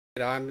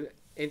I'm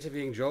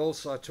interviewing Joel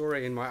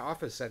Sartore in my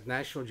office at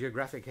National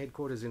Geographic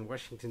headquarters in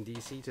Washington,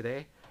 D.C.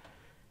 today.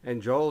 And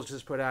Joel's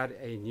just put out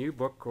a new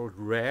book called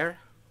Rare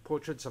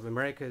Portraits of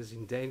America's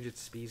Endangered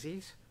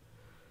Species.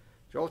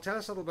 Joel, tell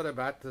us a little bit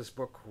about this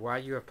book, why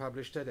you have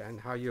published it, and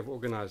how you have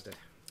organized it.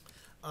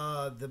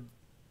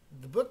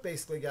 The book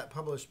basically got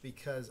published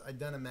because I'd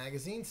done a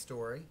magazine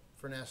story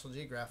for National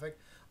Geographic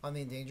on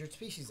the Endangered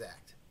Species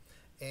Act.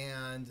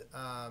 And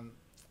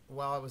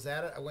while I was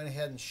at it, I went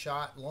ahead and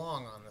shot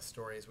long on the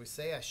story. As we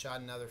say, I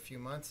shot another few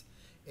months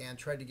and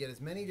tried to get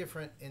as many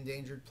different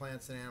endangered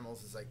plants and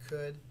animals as I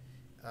could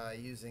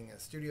using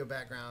studio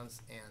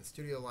backgrounds and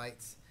studio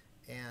lights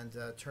and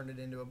turned it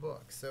into a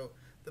book. So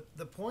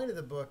the point of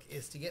the book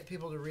is to get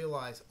people to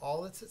realize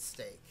all that's at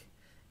stake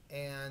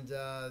and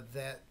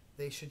that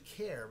they should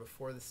care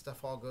before this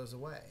stuff all goes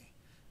away.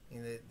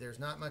 There's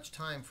not much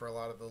time for a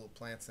lot of the little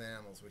plants and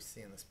animals we see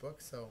in this book,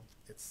 so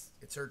it's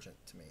urgent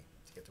to me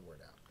to get the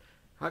word out.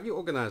 How have you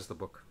organized the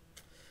book?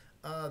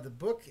 The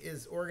book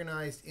is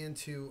organized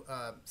into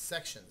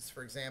sections.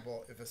 For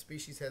example, if a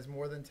species has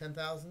more than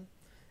 10,000,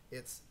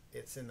 it's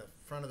in the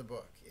front of the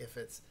book. If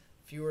it's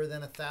fewer than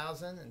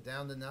 1,000 and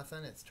down to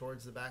nothing, it's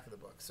towards the back of the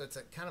book. So it's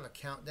a kind of a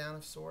countdown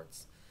of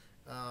sorts,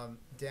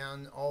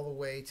 down all the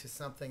way to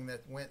something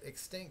that went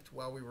extinct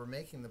while we were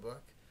making the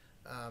book.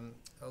 A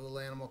little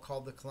animal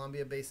called the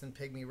Columbia Basin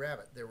pygmy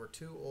rabbit. There were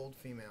two old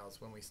females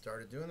when we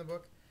started doing the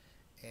book,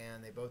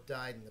 and they both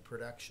died in the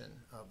production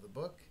of the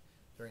book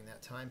during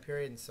that time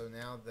period, and so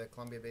now the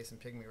Columbia Basin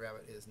pygmy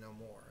rabbit is no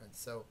more. And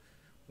so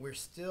we're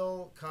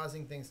still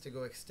causing things to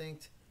go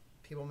extinct.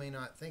 People may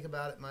not think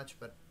about it much,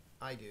 but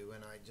I do,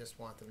 and I just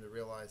want them to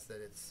realize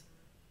that it's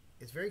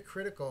very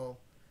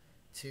critical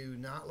to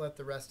not let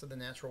the rest of the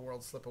natural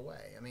world slip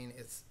away. I mean,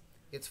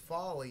 it's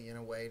folly in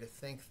a way to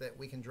think that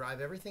we can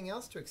drive everything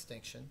else to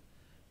extinction,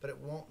 but it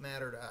won't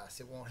matter to us.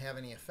 It won't have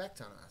any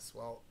effect on us.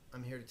 Well,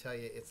 I'm here to tell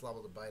you it's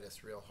liable to bite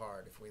us real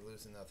hard if we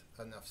lose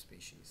enough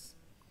species.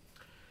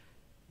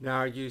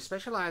 Now, you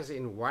specialize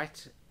in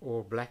white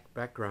or black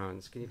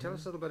backgrounds. Can you tell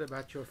us a little bit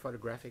about your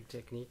photographic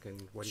technique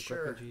and what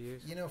equipment you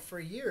use? You know, for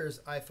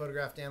years I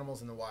photographed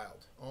animals in the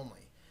wild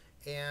only,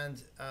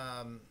 and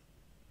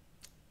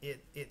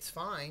it's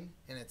fine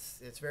and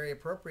it's very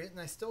appropriate, and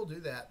I still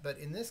do that. But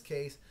in this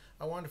case,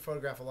 I wanted to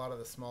photograph a lot of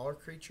the smaller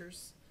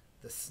creatures,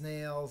 the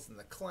snails and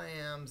the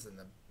clams and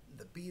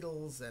the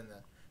beetles and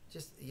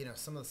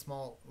some of the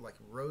small like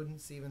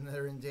rodents even that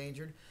are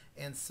endangered.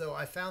 And so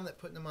I found that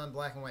putting them on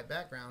black and white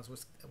backgrounds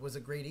was a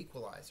great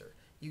equalizer.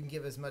 You can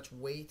give as much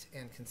weight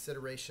and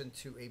consideration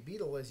to a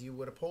beetle as you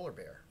would a polar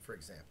bear, for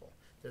example.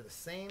 They're the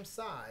same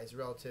size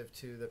relative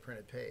to the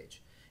printed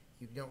page.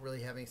 You don't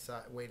really have any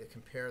way to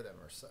compare them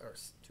or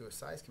to a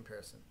size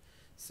comparison.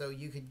 So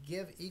you could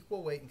give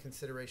equal weight and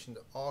consideration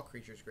to all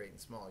creatures great and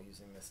small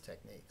using this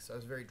technique. So I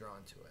was very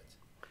drawn to it.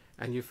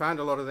 And you found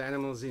a lot of the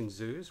animals in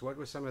zoos. What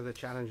were some of the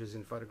challenges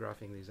in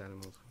photographing these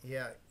animals?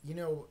 Yeah,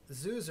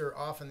 zoos are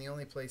often the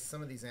only place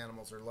some of these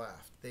animals are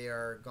left. They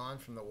are gone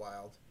from the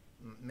wild.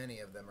 Many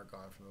of them are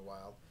gone from the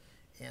wild.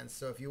 And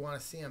so if you want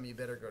to see them, you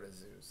better go to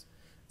zoos.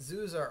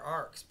 Zoos are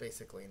arks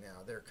basically now.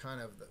 They're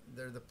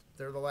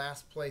they're the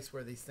last place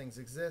where these things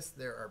exist.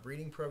 There are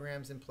breeding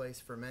programs in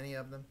place for many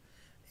of them,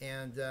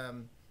 and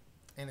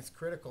it's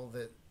critical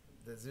that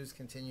the zoos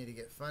continue to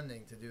get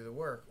funding to do the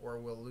work, or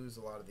we'll lose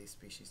a lot of these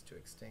species to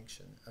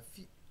extinction.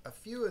 A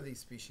few of these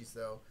species,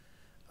 though,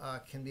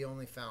 can be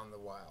only found in the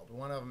wild.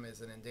 One of them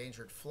is an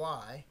endangered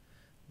fly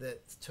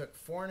that took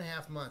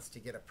 4.5 months to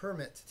get a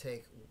permit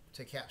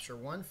to capture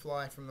one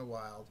fly from the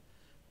wild,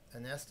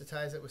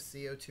 anesthetize it with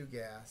CO2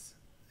 gas.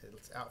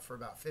 It's out for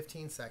about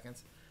 15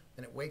 seconds,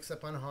 then it wakes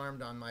up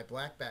unharmed on my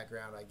black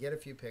background. I get a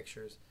few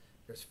pictures.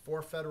 There's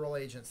 4 federal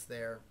agents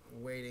there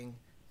waiting,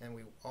 and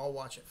we all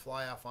watch it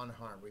fly off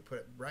unharmed. We put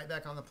it right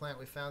back on the plant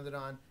we found it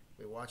on.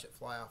 We watch it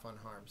fly off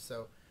unharmed.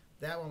 So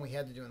that one we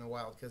had to do in the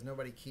wild because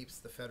nobody keeps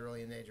the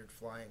federally endangered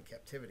fly in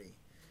captivity.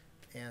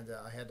 And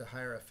I had to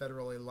hire a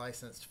federally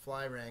licensed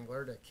fly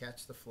wrangler to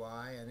catch the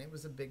fly, and it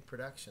was a big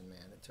production,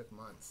 man. It took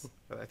months.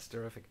 Well, that's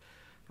terrific.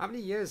 How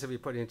many years have you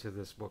put into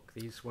this book,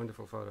 these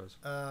wonderful photos?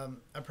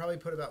 I probably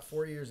put about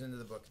 4 years into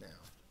the book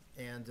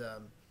now. And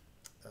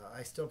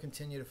I still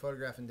continue to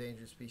photograph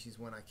endangered species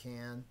when I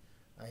can.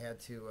 I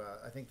had to,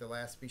 I think the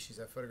last species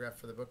I photographed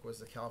for the book was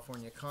the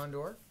California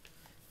condor.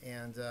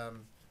 And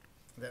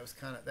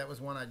that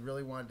was one I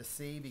really wanted to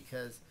see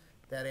because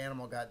that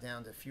animal got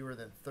down to fewer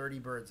than 30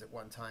 birds at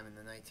one time in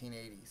the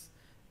 1980s.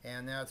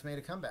 And now it's made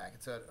a comeback.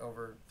 It's at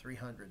over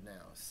 300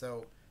 now.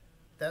 So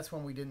that's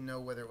when we didn't know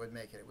whether it would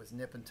make it. It was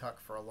nip and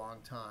tuck for a long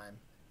time,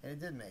 and it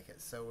did make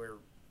it. So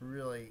I'm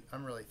really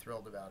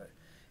thrilled about it,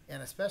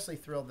 and especially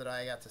thrilled that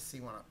I got to see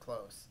one up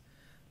close.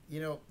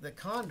 The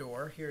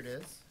condor, here it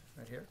is,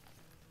 right here.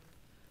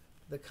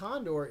 The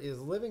condor is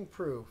living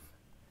proof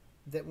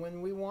that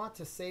when we want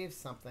to save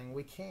something,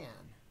 we can.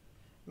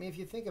 I mean, if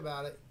you think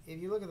about it,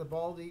 if you look at the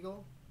bald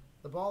eagle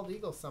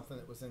is something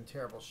that was in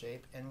terrible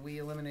shape, and we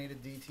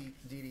eliminated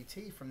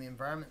DDT from the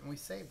environment, and we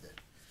saved it.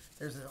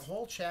 There's a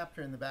whole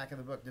chapter in the back of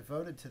the book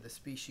devoted to the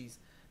species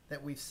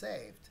that we've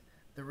saved.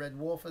 The red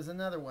wolf is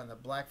another one. The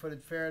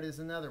black-footed ferret is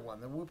another one.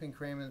 The whooping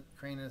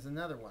crane is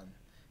another one.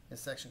 In a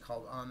section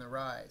called On the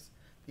Rise.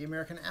 The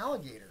American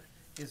alligator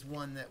is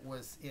one that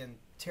was in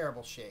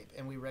terrible shape,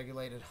 and we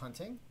regulated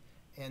hunting,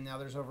 and now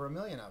there's over 1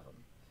 million of them.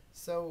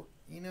 So,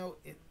 you know,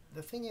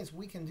 the thing is,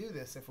 we can do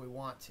this if we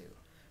want to.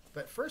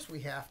 But first we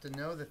have to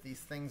know that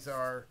these things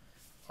are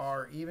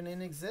even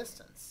in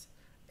existence.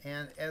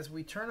 And as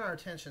we turn our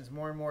attentions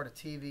more and more to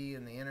TV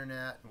and the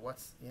internet and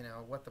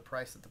what the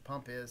price at the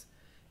pump is,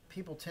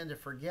 people tend to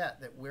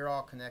forget that we're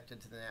all connected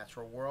to the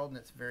natural world, and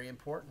it's very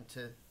important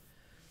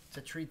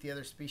to treat the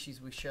other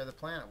species we share the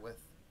planet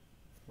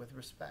with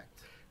respect.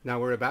 Now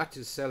we're about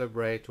to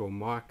celebrate or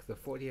mark the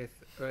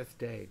 40th Earth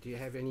Day. Do you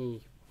have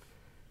any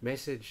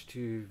message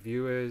to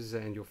viewers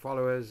and your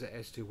followers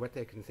as to what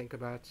they can think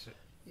about?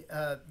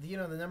 You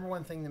know, the number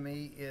one thing to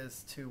me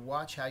is to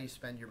watch how you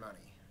spend your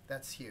money.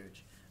 That's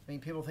huge. I mean,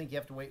 people think you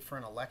have to wait for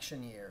an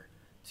election year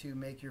to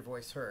make your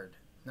voice heard.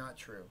 Not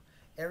true.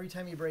 Every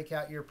time you break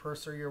out your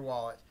purse or your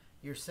wallet,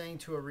 you're saying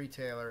to a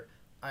retailer,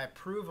 I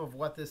approve of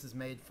what this is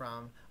made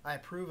from. I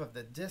approve of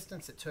the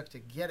distance it took to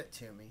get it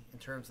to me in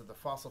terms of the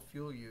fossil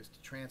fuel used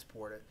to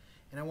transport it,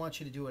 and I want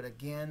you to do it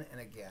again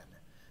and again.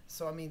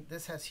 So, I mean,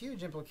 this has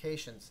huge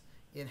implications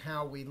in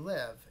how we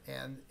live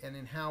and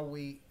in how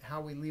we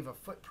leave a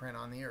footprint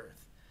on the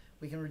earth.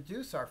 We can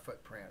reduce our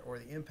footprint or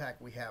the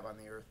impact we have on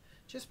the earth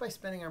just by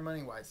spending our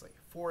money wisely.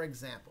 For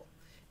example,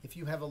 if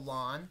you have a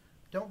lawn,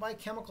 don't buy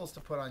chemicals to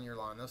put on your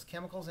lawn. Those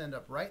chemicals end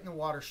up right in the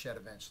watershed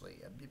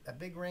eventually. A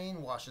big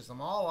rain washes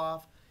them all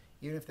off.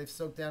 Even if they've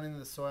soaked down into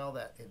the soil,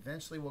 that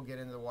eventually will get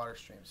into the water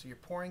stream. So you're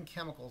pouring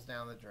chemicals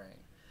down the drain.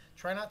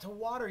 Try not to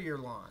water your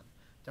lawn.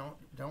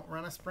 Don't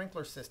run a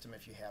sprinkler system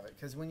if you have it,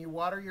 because when you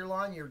water your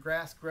lawn, your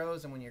grass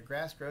grows, and when your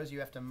grass grows, you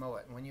have to mow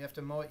it. And when you have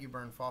to mow it, you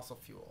burn fossil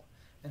fuel.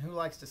 And who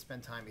likes to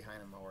spend time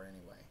behind a mower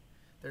anyway?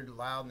 They're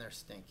loud and they're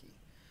stinky.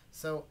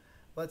 So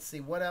let's see,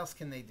 what else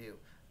can they do?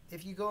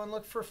 If you go and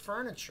look for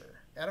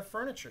furniture at a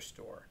furniture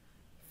store,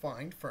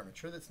 find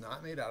furniture that's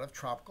not made out of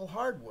tropical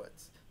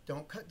hardwoods.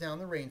 Don't cut down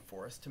the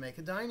rainforest to make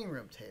a dining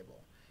room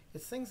table.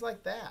 It's things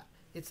like that.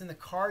 It's in the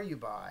car you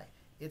buy.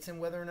 It's in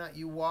whether or not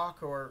you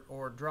walk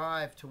or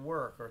drive to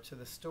work or to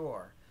the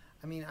store.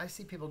 I mean, I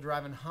see people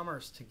driving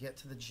Hummers to get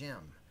to the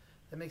gym.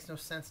 That makes no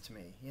sense to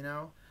me, you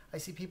know? I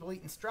see people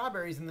eating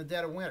strawberries in the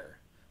dead of winter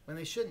when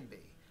they shouldn't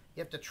be.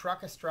 You have to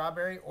truck a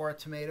strawberry or a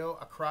tomato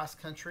across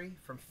country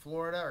from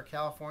Florida or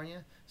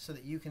California so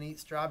that you can eat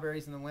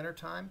strawberries in the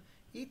wintertime.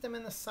 Eat them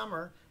in the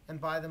summer and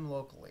buy them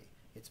locally.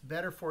 It's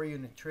better for you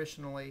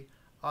nutritionally.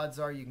 Odds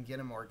are you can get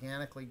them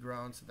organically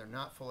grown so they're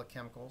not full of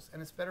chemicals, and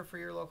it's better for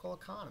your local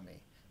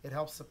economy. It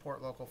helps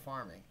support local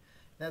farming.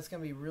 That's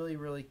going to be really,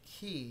 really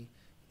key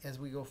as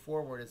we go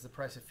forward, as the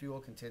price of fuel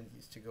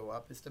continues to go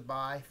up, is to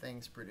buy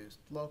things produced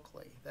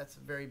locally. That's a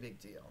very big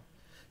deal.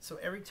 So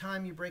every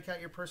time you break out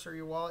your purse or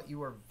your wallet,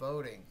 you are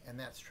voting, and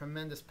that's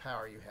tremendous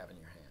power you have in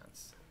your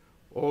hands.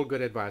 All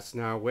good advice.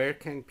 Now, where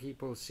can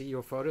people see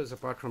your photos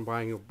apart from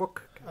buying your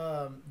book?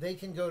 They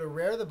can go to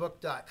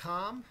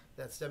rarethebook.com.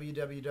 That's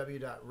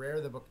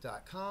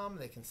www.rarethebook.com.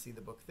 They can see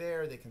the book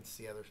there. They can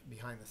see other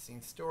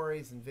behind-the-scenes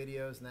stories and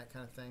videos and that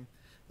kind of thing.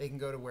 They can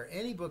go to where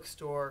any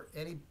bookstore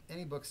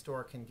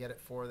can get it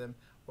for them,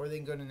 or they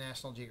can go to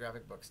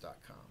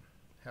nationalgeographicbooks.com.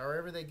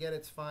 However they get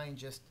it's fine.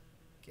 Just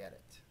get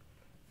it.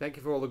 Thank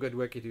you for all the good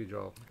work you do,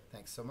 Joel.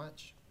 Thanks so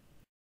much.